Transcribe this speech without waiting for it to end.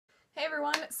Hey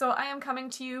everyone, so I am coming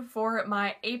to you for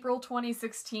my April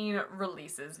 2016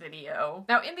 releases video.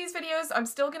 Now in these videos, I'm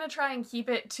still gonna try and keep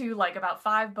it to like about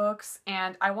 5 books,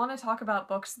 and I want to talk about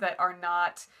books that are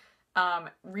not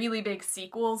really big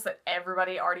sequels that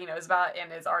everybody already knows about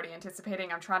and is already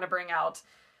anticipating. I'm trying to bring out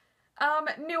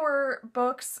newer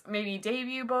books, maybe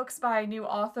debut books by new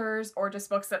authors, or just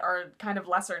books that are kind of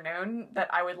lesser known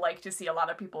that I would like to see a lot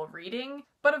of people reading.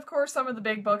 But of course, some of the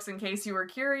big books, in case you were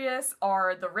curious,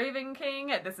 are The Raven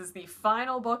King. This is the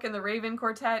final book in the Raven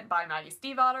Quartet by Maggie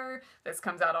Stiefvater. This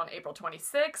comes out on April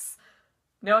 26th.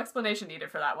 No explanation needed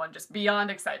for that one, just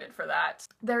beyond excited for that.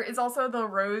 There is also The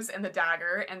Rose and the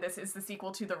Dagger, and this is the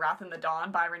sequel to The Wrath and the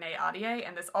Dawn by Renee Ahdieh,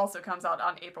 and this also comes out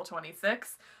on April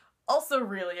 26th. Also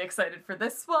really excited for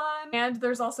this one. And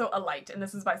there's also A Light, and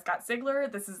this is by Scott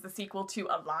Sigler. This is the sequel to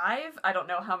Alive. I don't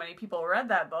know how many people read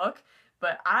that book,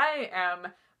 but I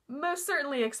am most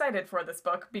certainly excited for this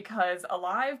book because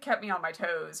Alive kept me on my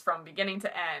toes from beginning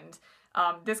to end.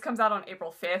 This comes out on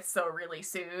April 5th, so really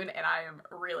soon, and I am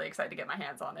really excited to get my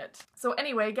hands on it. So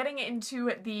anyway, getting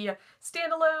into the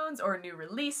standalones or new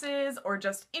releases or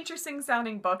just interesting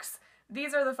sounding books,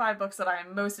 these are the 5 books that I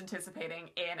am most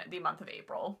anticipating in the month of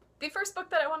April. The first book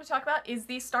that I want to talk about is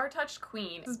The Star-Touched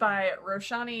Queen. This is by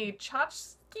Roshani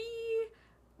Chokshi.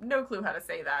 No clue how to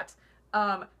say that.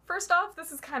 First off,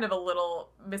 this is kind of a little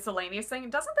miscellaneous thing.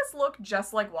 Doesn't this look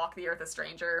just like Walk the Earth a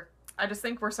Stranger? I just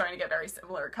think we're starting to get very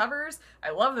similar covers.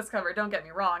 I love this cover, don't get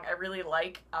me wrong. I really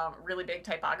like really big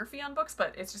typography on books,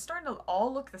 but it's just starting to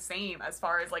all look the same as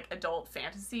far as like adult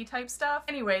fantasy type stuff.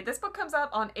 Anyway, this book comes out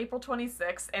on April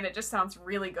 26th and it just sounds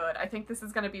really good. I think this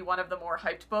is going to be one of the more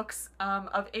hyped books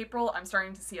of April. I'm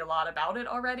starting to see a lot about it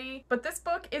already. But this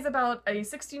book is about a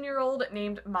 16-year-old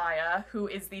named Maya who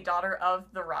is the daughter of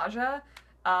the Raja.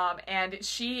 And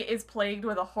she is plagued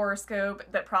with a horoscope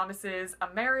that promises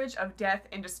a marriage of death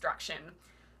and destruction.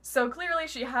 So clearly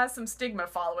she has some stigma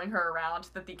following her around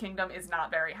that the kingdom is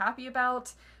not very happy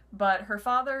about, but her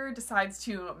father decides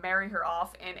to marry her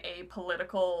off in a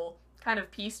political kind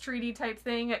of peace treaty type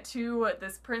thing to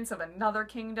this prince of another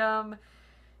kingdom.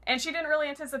 And she didn't really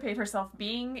anticipate herself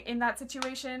being in that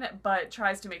situation, but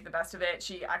tries to make the best of it.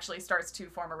 She actually starts to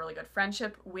form a really good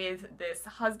friendship with this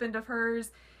husband of hers,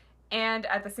 and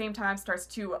at the same time starts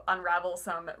to unravel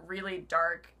some really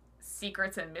dark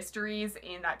secrets and mysteries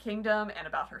in that kingdom and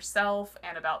about herself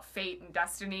and about fate and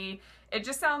destiny. It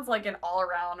just sounds like an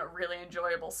all-around really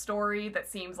enjoyable story that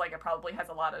seems like it probably has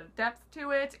a lot of depth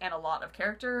to it and a lot of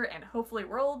character and hopefully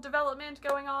world development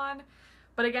going on.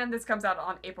 But again, this comes out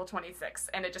on April 26th,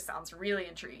 and it just sounds really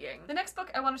intriguing. The next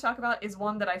book I want to talk about is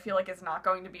one that I feel like is not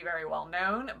going to be very well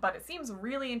known, but it seems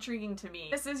really intriguing to me.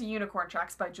 This is Unicorn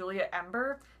Tracks by Julia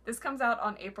Ember. This comes out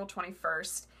on April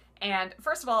 21st, and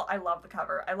first of all, I love the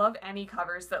cover. I love any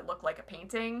covers that look like a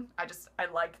painting. I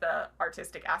like the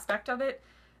artistic aspect of it.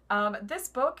 This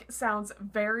book sounds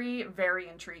very, very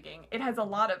intriguing. It has a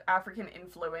lot of African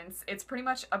influence. It's pretty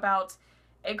much about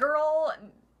a girl,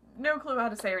 no clue how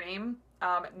to say her name,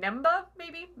 Nemba,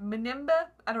 maybe? Mnemba?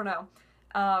 I don't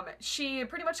know. She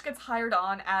pretty much gets hired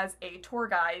on as a tour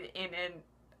guide in an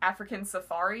African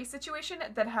safari situation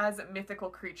that has mythical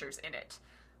creatures in it.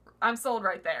 I'm sold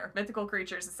right there. Mythical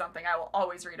creatures is something I will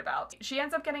always read about. She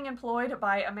ends up getting employed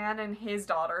by a man and his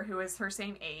daughter, who is her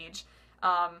same age,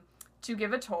 to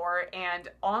give a tour, and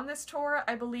on this tour,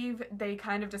 I believe they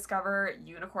kind of discover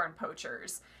unicorn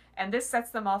poachers. And this sets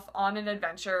them off on an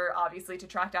adventure, obviously, to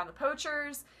track down the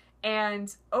poachers.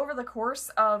 And over the course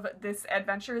of this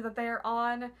adventure that they are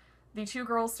on, the two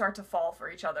girls start to fall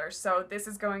for each other. So this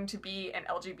is going to be an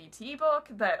LGBT book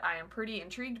that I am pretty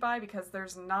intrigued by because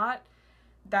there's not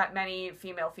that many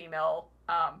female-female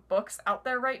books out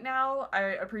there right now. I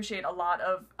appreciate a lot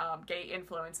of gay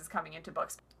influences coming into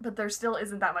books, but there still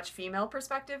isn't that much female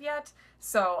perspective yet.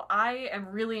 So I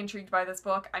am really intrigued by this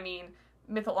book. I mean,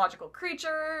 mythological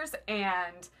creatures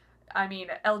and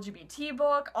LGBT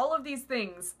book, all of these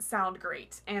things sound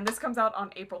great, and this comes out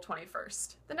on April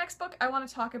 21st. The next book I want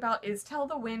to talk about is Tell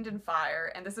the Wind and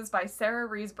Fire, and this is by Sarah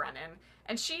Rees Brennan,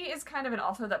 and she is kind of an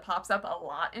author that pops up a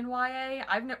lot in YA.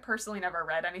 I've personally never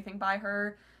read anything by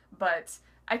her, but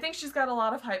I think she's got a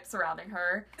lot of hype surrounding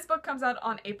her. This book comes out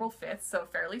on April 5th, so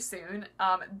fairly soon.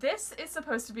 This is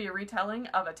supposed to be a retelling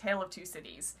of A Tale of Two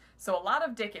Cities, so a lot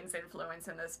of Dickens influence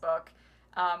in this book.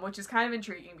 Which is kind of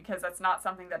intriguing because that's not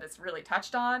something that is really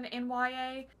touched on in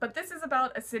YA. But this is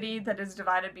about a city that is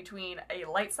divided between a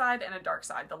light side and a dark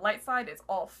side. The light side is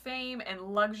all fame and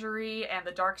luxury, and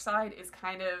the dark side is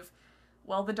kind of,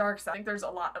 well, the dark side. I think there's a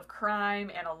lot of crime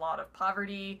and a lot of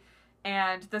poverty,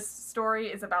 and this story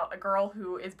is about a girl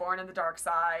who is born in the dark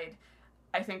side,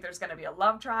 I think there's going to be a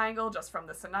love triangle just from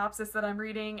the synopsis that I'm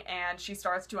reading, and she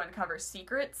starts to uncover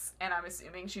secrets, and I'm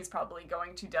assuming she's probably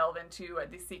going to delve into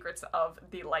the secrets of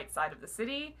the light side of the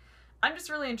city. I'm just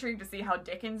really intrigued to see how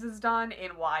Dickens is done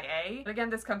in YA. But again,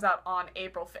 this comes out on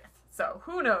April 5th. So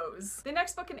who knows? The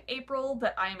next book in April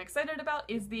that I am excited about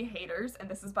is The Haters, and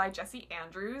this is by Jesse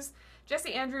Andrews.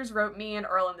 Jesse Andrews wrote Me and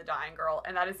Earl and the Dying Girl,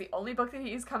 and that is the only book that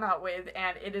he's come out with,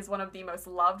 and it is one of the most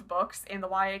loved books in the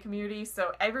YA community,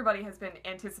 so everybody has been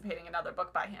anticipating another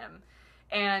book by him.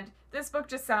 And this book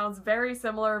just sounds very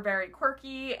similar, very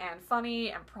quirky and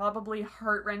funny and probably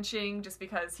heart-wrenching just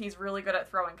because he's really good at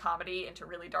throwing comedy into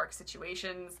really dark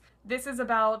situations. This is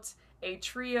about a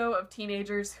trio of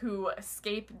teenagers who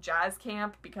escape jazz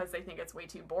camp because they think it's way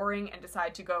too boring and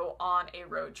decide to go on a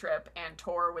road trip and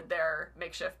tour with their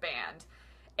makeshift band.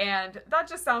 And that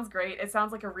just sounds great. It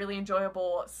sounds like a really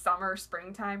enjoyable summer,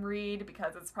 springtime read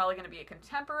because it's probably going to be a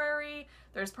contemporary.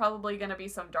 There's probably going to be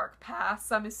some dark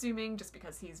pasts, I'm assuming, just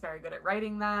because he's very good at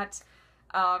writing that.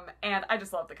 And I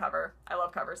just love the cover. I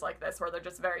love covers like this where they're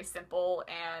just very simple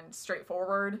and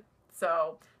straightforward.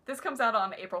 So this comes out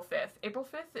on April 5th. April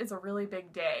 5th is a really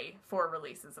big day for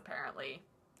releases, apparently.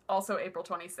 Also April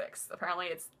 26th. Apparently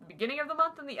it's the beginning of the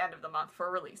month and the end of the month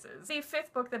for releases. The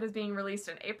fifth book that is being released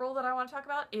in April that I want to talk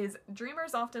about is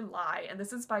Dreamers Often Lie, and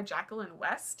this is by Jacqueline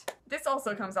West. This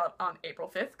also comes out on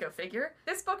April 5th, go figure.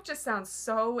 This book just sounds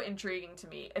so intriguing to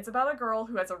me. It's about a girl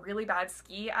who has a really bad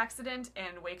ski accident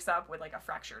and wakes up with like a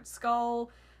fractured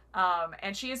skull.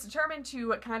 And she is determined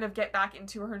to kind of get back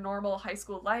into her normal high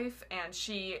school life, and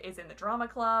she is in the drama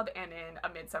club and in A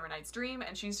Midsummer Night's Dream,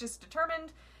 and she's just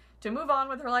determined to move on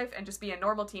with her life and just be a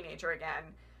normal teenager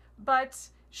again. But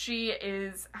she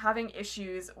is having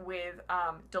issues with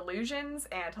delusions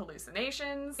and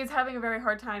hallucinations. She's having a very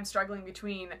hard time struggling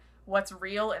between what's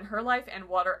real in her life and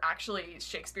what are actually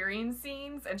Shakespearean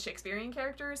scenes and Shakespearean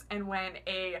characters, and when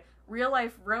a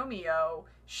real-life Romeo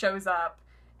shows up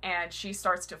and she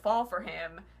starts to fall for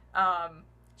him,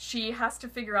 she has to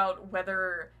figure out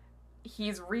whether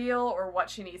he's real or what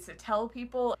she needs to tell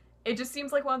people. It just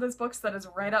seems like one of those books that is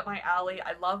right up my alley.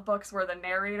 I love books where the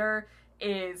narrator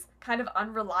is kind of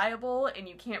unreliable and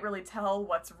you can't really tell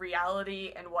what's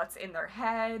reality and what's in their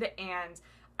head, and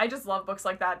I just love books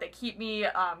like that. They keep me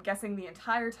guessing the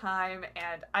entire time,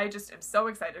 and I just am so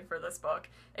excited for this book.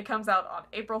 It comes out on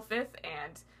April 5th,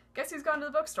 and guess who's going to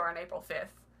the bookstore on April 5th?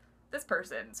 This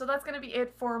person. So that's going to be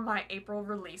it for my April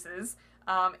releases.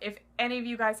 If any of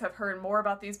you guys have heard more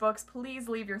about these books, please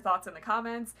leave your thoughts in the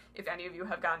comments. If any of you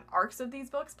have gotten arcs of these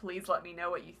books, please let me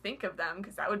know what you think of them,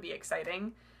 because that would be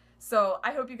exciting. So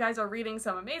I hope you guys are reading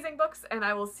some amazing books, and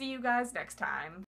I will see you guys next time.